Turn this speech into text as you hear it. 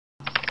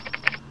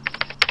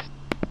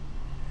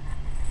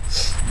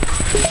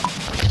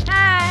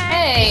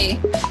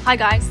Hi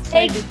guys.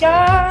 Hey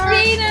guys.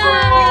 Radina.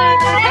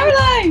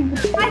 Caroline.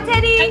 Hi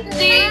Teddy.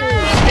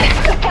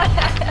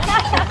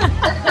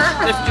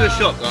 Let's do a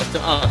shot glass to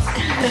us.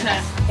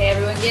 Okay,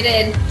 everyone get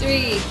in.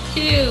 3,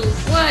 2,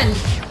 1.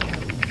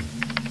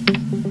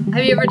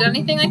 Have you ever done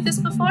anything like this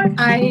before?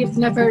 I've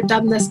never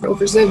done this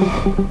over Zoom.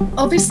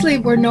 Obviously,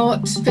 we're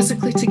not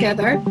physically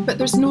together, but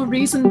there's no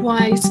reason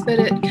why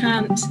Spirit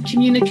can't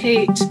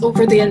communicate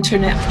over the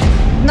internet.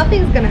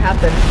 Nothing's gonna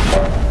happen.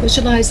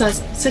 Visualize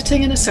us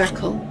sitting in a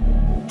circle.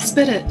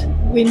 Spirit,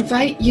 we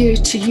invite you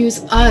to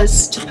use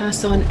us to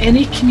pass on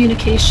any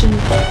communication.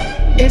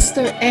 Is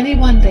there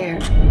anyone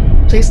there?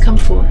 Please come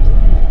forth.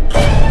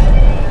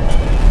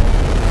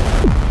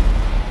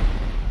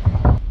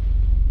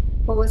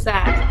 What was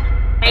that?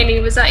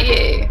 Amy, was that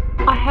you?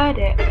 I heard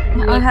it.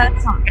 I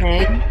heard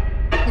something.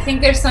 I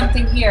think there's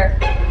something here.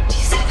 Do you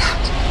see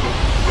that?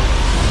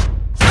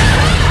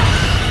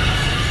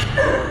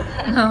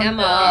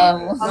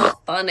 Emma, that's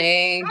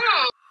funny.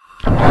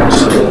 I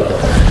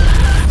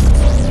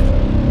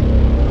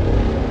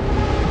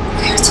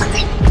heard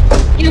something.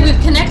 Yeah, we've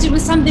connected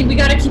with something. We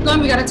gotta keep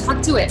going. We gotta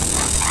talk to it.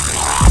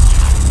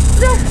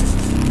 This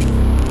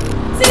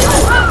is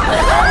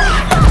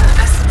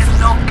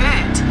not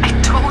good. I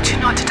told you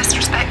not to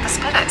disrespect the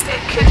spirits. It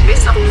could be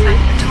something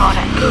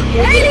demonic.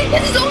 Haley,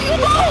 this is all your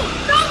fault!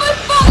 Not my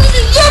fault! This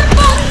is your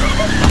fault!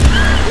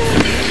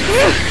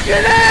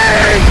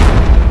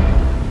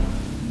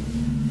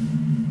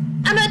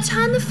 Emma,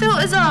 turn the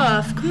filters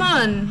off. Come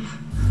on.